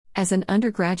As an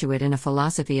undergraduate in a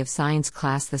philosophy of science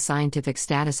class, the scientific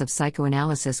status of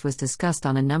psychoanalysis was discussed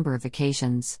on a number of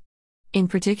occasions. In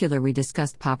particular, we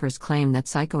discussed Popper's claim that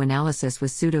psychoanalysis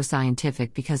was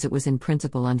pseudoscientific because it was in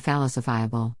principle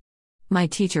unfalsifiable. My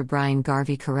teacher Brian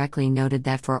Garvey correctly noted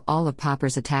that for all of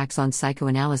Popper's attacks on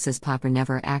psychoanalysis, Popper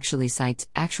never actually cites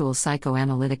actual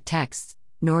psychoanalytic texts,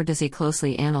 nor does he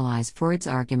closely analyze Freud's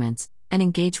arguments, and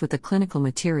engage with the clinical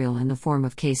material in the form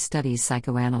of case studies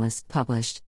psychoanalysts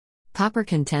published. Popper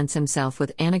contents himself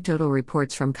with anecdotal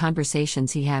reports from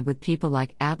conversations he had with people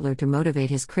like Adler to motivate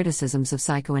his criticisms of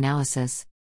psychoanalysis.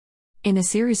 In a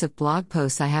series of blog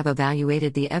posts, I have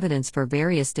evaluated the evidence for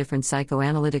various different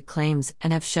psychoanalytic claims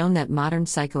and have shown that modern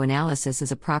psychoanalysis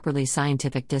is a properly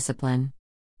scientific discipline.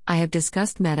 I have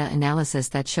discussed meta-analysis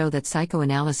that show that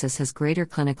psychoanalysis has greater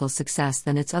clinical success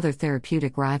than its other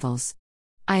therapeutic rivals.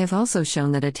 I have also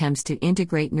shown that attempts to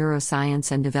integrate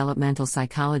neuroscience and developmental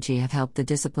psychology have helped the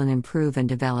discipline improve and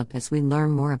develop as we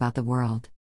learn more about the world.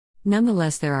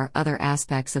 Nonetheless, there are other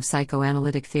aspects of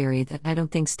psychoanalytic theory that I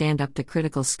don't think stand up to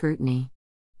critical scrutiny.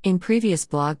 In previous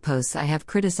blog posts, I have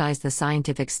criticized the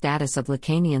scientific status of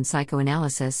Lacanian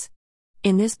psychoanalysis.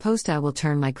 In this post, I will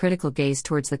turn my critical gaze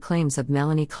towards the claims of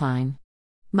Melanie Klein.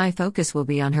 My focus will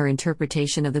be on her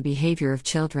interpretation of the behavior of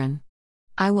children.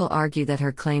 I will argue that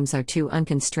her claims are too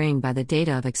unconstrained by the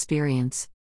data of experience.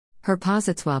 Her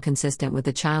posits, while consistent with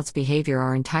the child's behavior,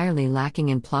 are entirely lacking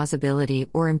in plausibility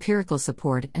or empirical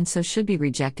support, and so should be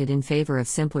rejected in favor of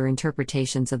simpler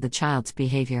interpretations of the child's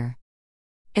behavior.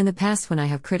 In the past, when I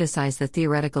have criticized the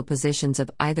theoretical positions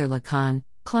of either Lacan,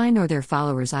 Klein, or their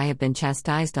followers, I have been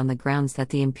chastised on the grounds that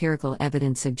the empirical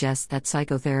evidence suggests that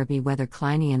psychotherapy, whether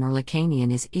Kleinian or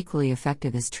Lacanian, is equally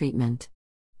effective as treatment.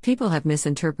 People have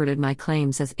misinterpreted my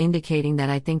claims as indicating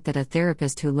that I think that a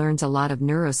therapist who learns a lot of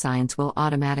neuroscience will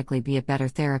automatically be a better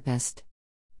therapist.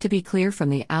 To be clear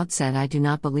from the outset, I do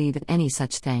not believe in any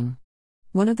such thing.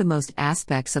 One of the most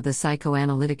aspects of the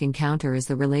psychoanalytic encounter is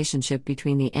the relationship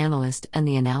between the analyst and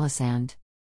the analysand.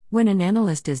 When an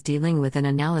analyst is dealing with an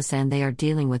analysand, they are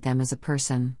dealing with them as a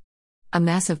person. A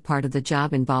massive part of the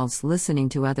job involves listening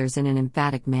to others in an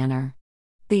emphatic manner.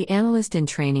 The analyst in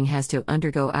training has to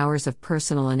undergo hours of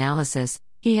personal analysis,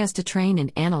 he has to train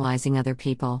in analyzing other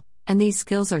people, and these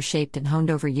skills are shaped and honed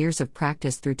over years of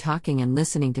practice through talking and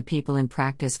listening to people in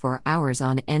practice for hours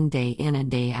on end, day in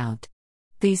and day out.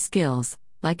 These skills,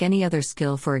 like any other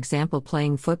skill, for example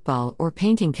playing football or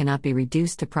painting, cannot be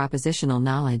reduced to propositional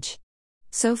knowledge.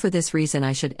 So for this reason,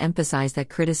 I should emphasize that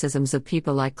criticisms of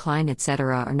people like Klein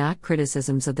etc. are not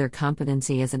criticisms of their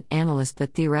competency as an analyst,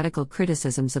 but theoretical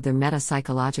criticisms of their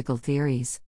metapsychological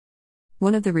theories.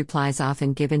 One of the replies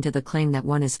often given to the claim that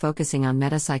one is focusing on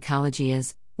metapsychology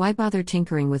is, why bother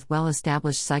tinkering with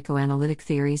well-established psychoanalytic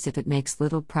theories if it makes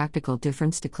little practical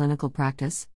difference to clinical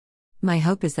practice? My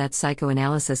hope is that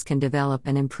psychoanalysis can develop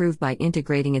and improve by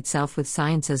integrating itself with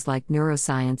sciences like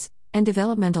neuroscience and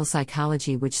developmental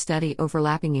psychology, which study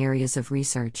overlapping areas of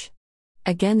research.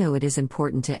 Again, though, it is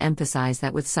important to emphasize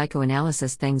that with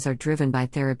psychoanalysis, things are driven by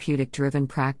therapeutic-driven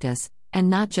practice, and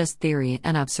not just theory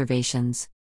and observations.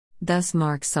 Thus,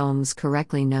 Mark Solms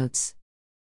correctly notes,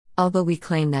 although we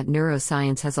claim that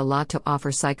neuroscience has a lot to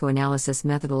offer psychoanalysis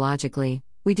methodologically,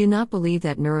 we do not believe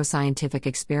that neuroscientific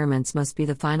experiments must be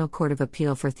the final court of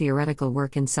appeal for theoretical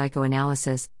work in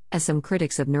psychoanalysis, as some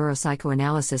critics of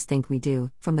neuropsychoanalysis think we do.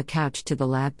 From the Couch to the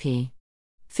Lab, p.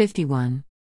 51.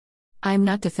 I am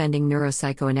not defending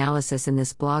neuropsychoanalysis in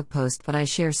this blog post, but I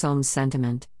share Solms'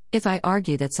 sentiment. If I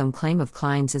argue that some claim of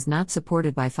Klein's is not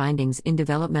supported by findings in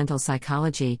developmental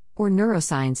psychology or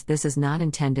neuroscience, this is not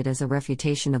intended as a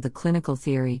refutation of the clinical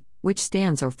theory, which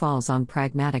stands or falls on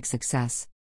pragmatic success.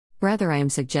 Rather, I am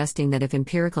suggesting that if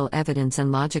empirical evidence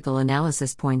and logical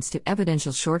analysis points to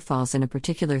evidential shortfalls in a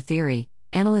particular theory,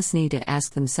 analysts need to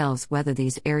ask themselves whether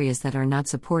these areas that are not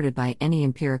supported by any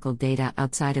empirical data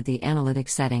outside of the analytic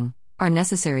setting are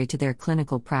necessary to their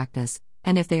clinical practice,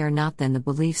 and if they are not, then the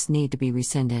beliefs need to be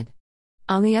rescinded.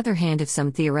 On the other hand, if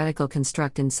some theoretical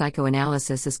construct in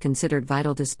psychoanalysis is considered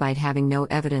vital despite having no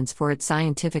evidence for it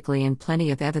scientifically and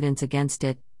plenty of evidence against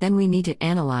it, then we need to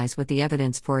analyze what the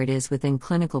evidence for it is within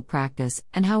clinical practice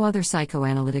and how other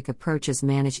psychoanalytic approaches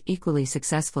manage equally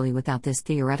successfully without this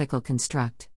theoretical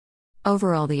construct.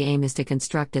 Overall, the aim is to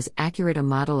construct as accurate a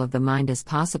model of the mind as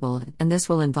possible, and this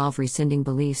will involve rescinding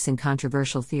beliefs in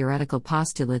controversial theoretical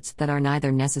postulates that are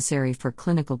neither necessary for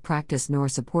clinical practice nor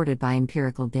supported by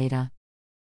empirical data.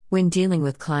 When dealing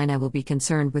with Klein, I will be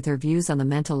concerned with her views on the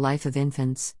mental life of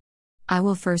infants. I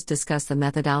will first discuss the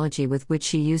methodology with which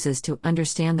she uses to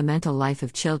understand the mental life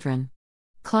of children.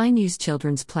 Klein used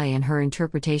children's play and her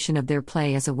interpretation of their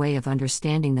play as a way of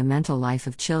understanding the mental life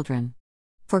of children.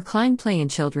 For Klein, play in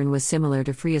children was similar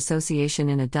to free association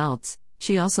in adults.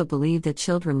 She also believed that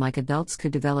children, like adults,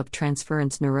 could develop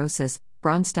transference neurosis,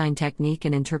 Bronstein technique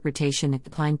and interpretation at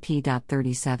Klein p.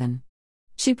 37.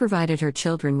 She provided her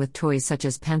children with toys such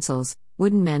as pencils,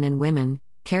 wooden men and women,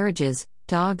 carriages,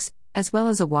 dogs, as well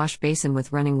as a wash basin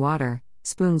with running water,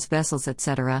 spoons, vessels,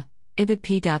 etc. Ibid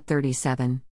p.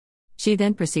 37. She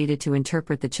then proceeded to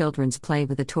interpret the children's play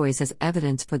with the toys as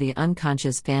evidence for the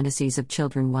unconscious fantasies of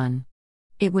children. 1.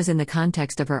 It was in the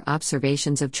context of her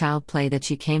observations of child play that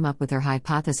she came up with her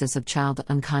hypothesis of child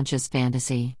unconscious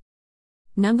fantasy.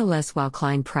 Nonetheless, while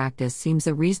Klein practice seems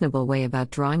a reasonable way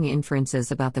about drawing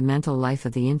inferences about the mental life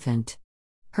of the infant,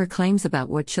 her claims about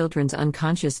what children's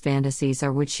unconscious fantasies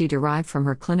are, which she derived from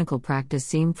her clinical practice,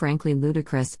 seem frankly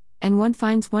ludicrous, and one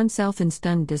finds oneself in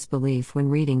stunned disbelief when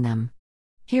reading them.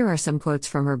 Here are some quotes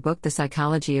from her book The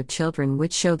Psychology of Children,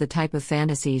 which show the type of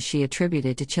fantasies she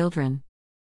attributed to children.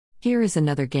 Here is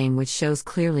another game which shows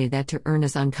clearly that to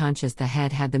Erna's unconscious the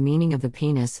head had the meaning of the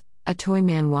penis. A toy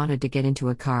man wanted to get into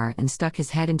a car and stuck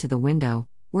his head into the window,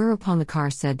 whereupon the car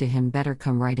said to him, "Better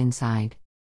come right inside."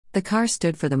 The car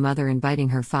stood for the mother inviting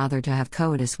her father to have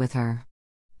coitus with her.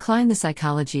 Klein, The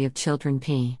Psychology of Children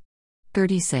p.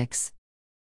 36.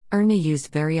 Erna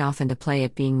used very often to play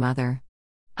at being mother.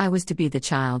 I was to be the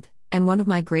child, and one of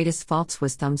my greatest faults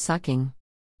was thumb sucking.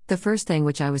 The first thing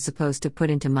which I was supposed to put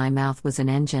into my mouth was an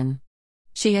engine.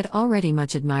 She had already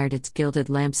much admired its gilded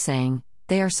lamps, saying,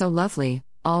 "They are so lovely,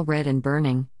 all red and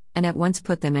burning," and at once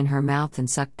put them in her mouth and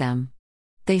sucked them.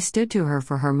 They stood to her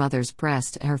for her mother's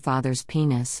breast and her father's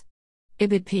penis.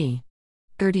 Ibid p.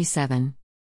 37.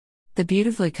 The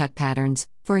beautifully cut patterns,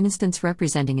 for instance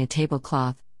representing a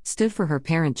tablecloth, stood for her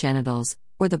parent genitals,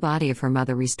 or the body of her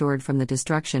mother restored from the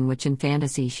destruction which in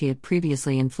fantasy she had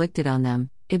previously inflicted on them.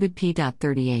 Ibid p.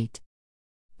 38.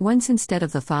 Once, instead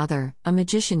of the father, a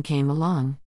magician came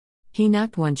along. He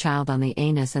knocked one child on the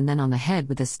anus and then on the head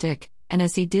with a stick, and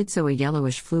as he did so a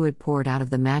yellowish fluid poured out of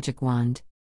the magic wand.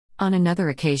 On another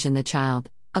occasion the child,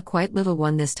 a quite little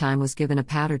one this time, was given a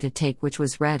powder to take which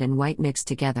was red and white mixed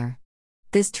together.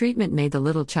 This treatment made the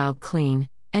little child clean,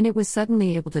 and it was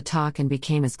suddenly able to talk and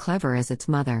became as clever as its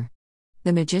mother.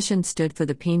 The magician stood for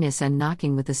the penis and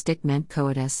knocking with the stick meant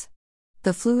coitus.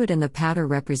 The fluid and the powder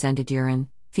represented urine,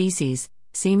 feces,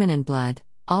 semen and blood,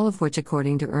 all of which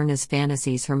according to Erna's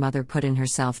fantasies her mother put in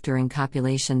herself during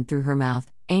copulation through her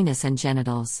mouth, anus and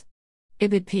genitals.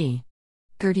 Ibid p.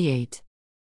 38.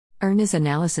 Erna's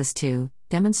analysis too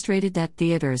demonstrated that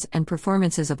theaters and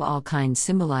performances of all kinds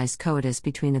symbolized coitus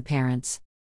between the parents.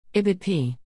 Ibid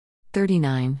p.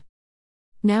 39.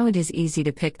 Now it is easy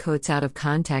to pick quotes out of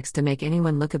context to make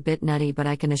anyone look a bit nutty, but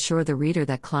I can assure the reader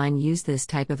that Klein used this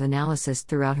type of analysis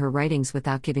throughout her writings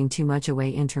without giving too much away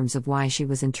in terms of why she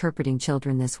was interpreting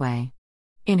children this way.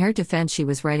 In her defense, she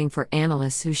was writing for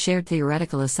analysts who shared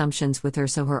theoretical assumptions with her,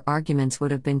 so her arguments would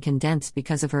have been condensed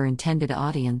because of her intended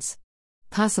audience.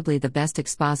 Possibly the best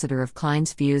expositor of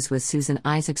Klein's views was Susan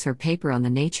Isaacs. Her paper on the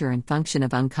nature and function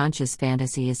of unconscious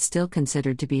fantasy is still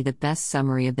considered to be the best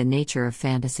summary of the nature of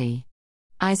fantasy.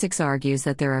 Isaacs argues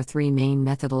that there are three main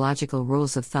methodological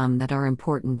rules of thumb that are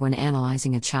important when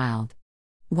analyzing a child.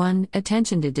 1.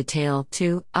 Attention to detail.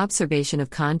 2. Observation of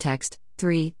context.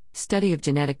 3. Study of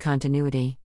genetic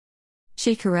continuity.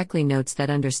 She correctly notes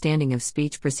that understanding of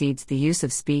speech precedes the use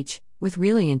of speech. With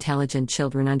really intelligent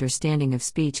children, understanding of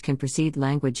speech can precede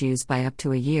language use by up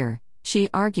to a year. She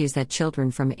argues that children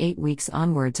from 8 weeks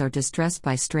onwards are distressed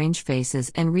by strange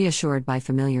faces and reassured by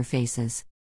familiar faces.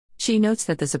 She notes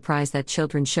that the surprise that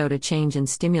children show to change in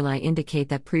stimuli indicate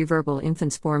that preverbal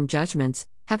infants form judgments,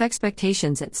 have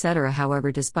expectations, etc.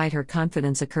 However, despite her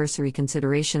confidence, a cursory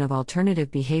consideration of alternative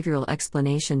behavioral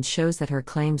explanations shows that her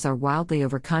claims are wildly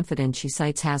overconfident. She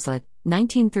cites Hazlitt,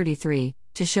 1933,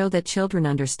 to show that children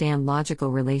understand logical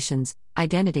relations,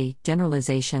 identity,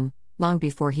 generalization, long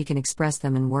before he can express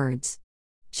them in words.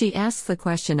 She asks the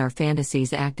question, are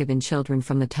fantasies active in children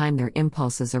from the time their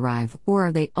impulses arrive, or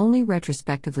are they only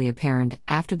retrospectively apparent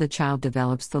after the child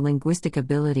develops the linguistic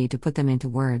ability to put them into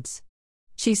words?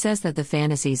 She says that the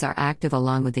fantasies are active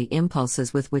along with the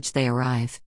impulses with which they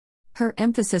arrive. Her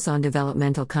emphasis on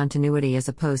developmental continuity as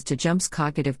opposed to Jump's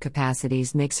cognitive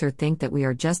capacities makes her think that we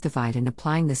are justified in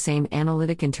applying the same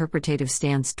analytic interpretative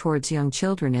stance towards young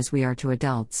children as we are to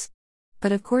adults.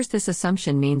 But of course, this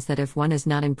assumption means that if one is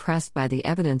not impressed by the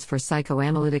evidence for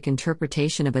psychoanalytic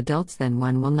interpretation of adults, then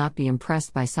one will not be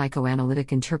impressed by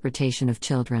psychoanalytic interpretation of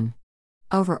children.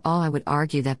 Overall, I would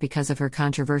argue that because of her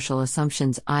controversial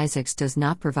assumptions, Isaacs does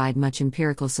not provide much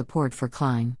empirical support for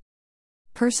Klein.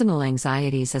 Personal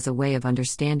anxieties as a way of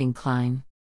understanding Klein.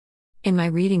 In my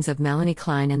readings of Melanie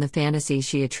Klein and the fantasies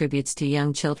she attributes to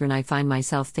young children, I find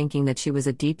myself thinking that she was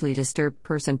a deeply disturbed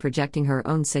person projecting her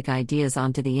own sick ideas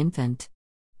onto the infant.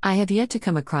 I have yet to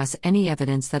come across any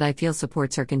evidence that I feel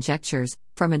supports her conjectures.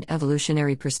 From an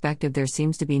evolutionary perspective, there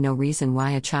seems to be no reason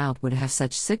why a child would have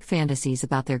such sick fantasies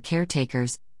about their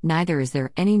caretakers, neither is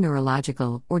there any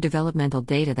neurological or developmental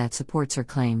data that supports her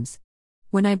claims.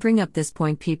 When I bring up this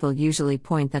point, people usually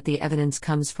point that the evidence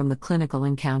comes from the clinical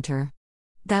encounter.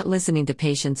 That listening to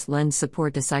patients lends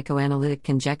support to psychoanalytic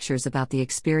conjectures about the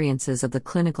experiences of the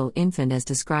clinical infant as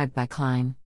described by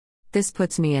Klein. This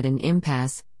puts me at an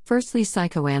impasse. Firstly,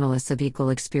 psychoanalysts of equal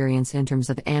experience in terms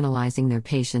of analyzing their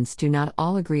patients do not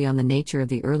all agree on the nature of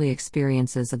the early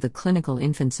experiences of the clinical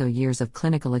infant, so years of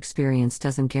clinical experience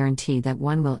doesn't guarantee that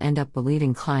one will end up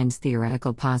believing Klein's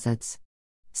theoretical posits.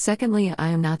 Secondly, I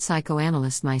am not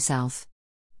psychoanalyst myself.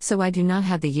 So I do not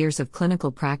have the years of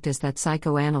clinical practice that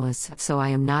psychoanalysts have, so I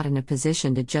am not in a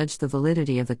position to judge the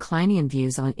validity of the Kleinian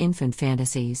views on infant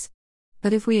fantasies.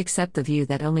 But if we accept the view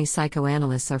that only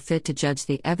psychoanalysts are fit to judge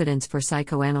the evidence for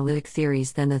psychoanalytic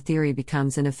theories, then the theory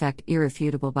becomes in effect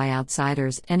irrefutable by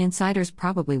outsiders, and insiders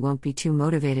probably won't be too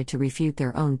motivated to refute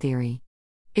their own theory.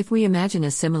 If we imagine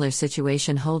a similar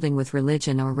situation holding with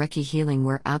religion or Reiki healing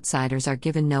where outsiders are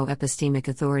given no epistemic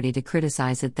authority to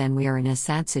criticize it, then we are in a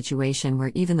sad situation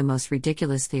where even the most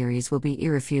ridiculous theories will be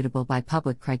irrefutable by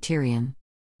public criterion.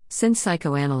 Since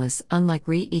psychoanalysts, unlike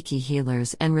Reiki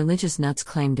healers and religious nuts,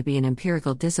 claim to be an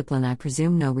empirical discipline, I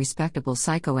presume no respectable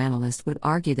psychoanalyst would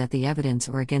argue that the evidence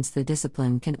or against the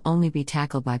discipline can only be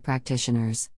tackled by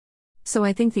practitioners. So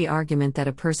I think the argument that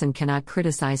a person cannot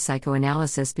criticize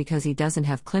psychoanalysis because he doesn't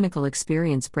have clinical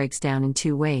experience breaks down in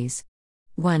two ways.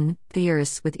 1.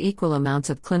 Theorists with equal amounts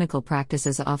of clinical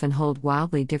practices often hold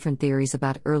wildly different theories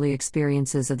about early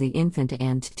experiences of the infant,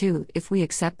 and 2. If we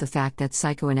accept the fact that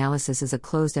psychoanalysis is a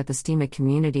closed epistemic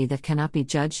community that cannot be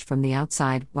judged from the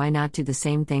outside, why not do the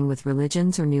same thing with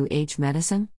religions or New Age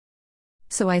medicine?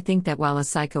 So I think that while a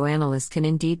psychoanalyst can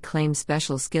indeed claim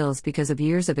special skills because of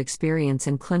years of experience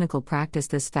in clinical practice,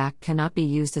 this fact cannot be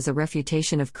used as a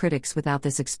refutation of critics without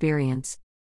this experience.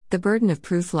 The burden of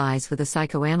proof lies with a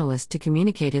psychoanalyst to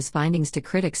communicate his findings to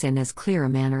critics in as clear a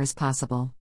manner as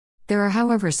possible. There are,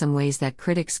 however, some ways that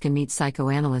critics can meet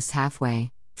psychoanalysts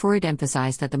halfway. Freud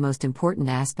emphasized that the most important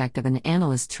aspect of an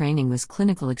analyst training was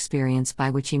clinical experience, by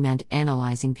which he meant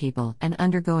analyzing people and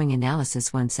undergoing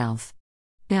analysis oneself.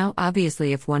 Now,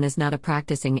 obviously, if one is not a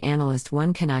practicing analyst,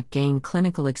 one cannot gain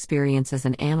clinical experience as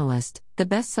an analyst. The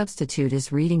best substitute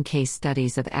is reading case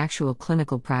studies of actual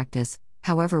clinical practice.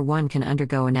 However, one can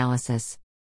undergo analysis.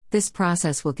 This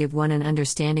process will give one an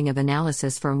understanding of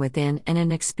analysis from within and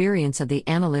an experience of the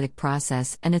analytic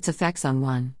process and its effects on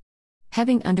one.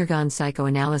 Having undergone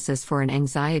psychoanalysis for an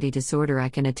anxiety disorder, I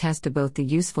can attest to both the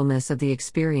usefulness of the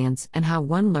experience and how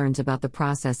one learns about the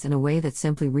process in a way that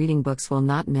simply reading books will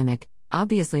not mimic.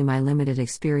 Obviously, my limited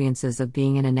experiences of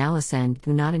being an analysand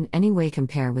do not in any way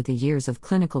compare with the years of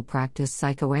clinical practice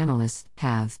psychoanalysts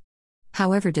have.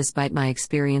 However, despite my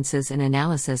experiences in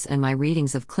analysis and my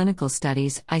readings of clinical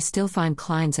studies, I still find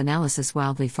Klein's analysis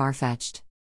wildly far-fetched.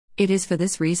 It is for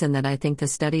this reason that I think the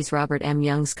studies Robert M.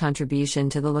 Young's contribution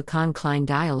to the Lacan-Klein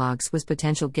dialogues was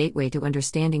potential gateway to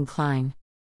understanding Klein.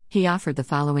 He offered the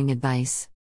following advice.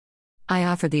 I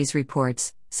offer these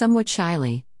reports, somewhat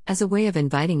shyly, as a way of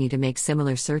inviting you to make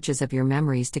similar searches of your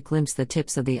memories to glimpse the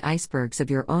tips of the icebergs of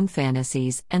your own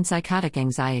fantasies and psychotic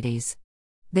anxieties.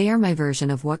 They are my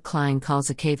version of what Klein calls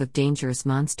a cave of dangerous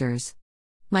monsters.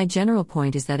 My general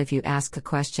point is that if you ask a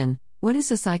question, what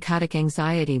is a psychotic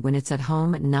anxiety, when it's at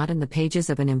home and not in the pages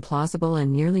of an implausible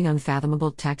and nearly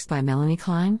unfathomable text by Melanie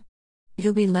Klein?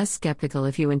 You'll be less skeptical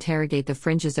if you interrogate the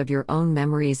fringes of your own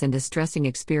memories and distressing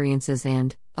experiences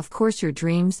and, of course, your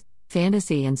dreams,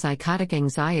 fantasy and psychotic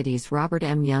anxieties. Robert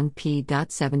M. Young p.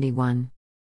 71.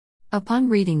 Upon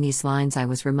reading these lines, I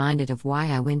was reminded of why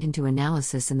I went into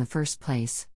analysis in the first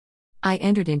place. I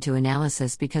entered into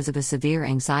analysis because of a severe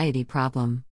anxiety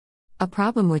problem. A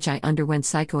problem which I underwent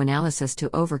psychoanalysis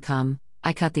to overcome.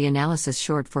 I cut the analysis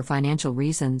short for financial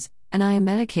reasons, and I am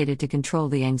medicated to control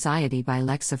the anxiety by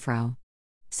Lexapro.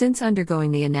 Since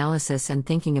undergoing the analysis and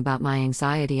thinking about my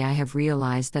anxiety, I have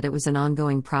realized that it was an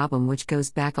ongoing problem which goes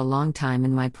back a long time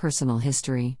in my personal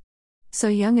history. So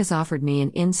Young has offered me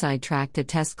an inside track to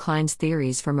test Klein's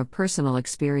theories from a personal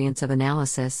experience of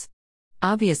analysis.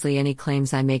 Obviously, any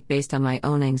claims I make based on my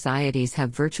own anxieties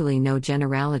have virtually no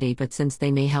generality, but since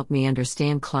they may help me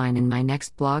understand Klein, in my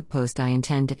next blog post I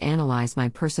intend to analyze my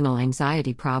personal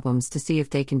anxiety problems to see if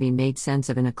they can be made sense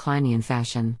of in a Kleinian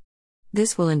fashion.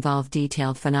 This will involve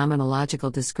detailed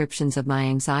phenomenological descriptions of my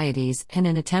anxieties and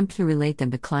an attempt to relate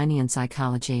them to Kleinian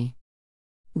psychology.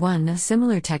 1. A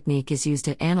similar technique is used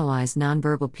to analyze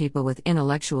nonverbal people with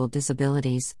intellectual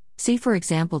disabilities. See, for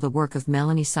example, the work of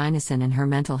Melanie Syneson and her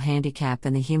mental handicap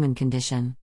and the human condition.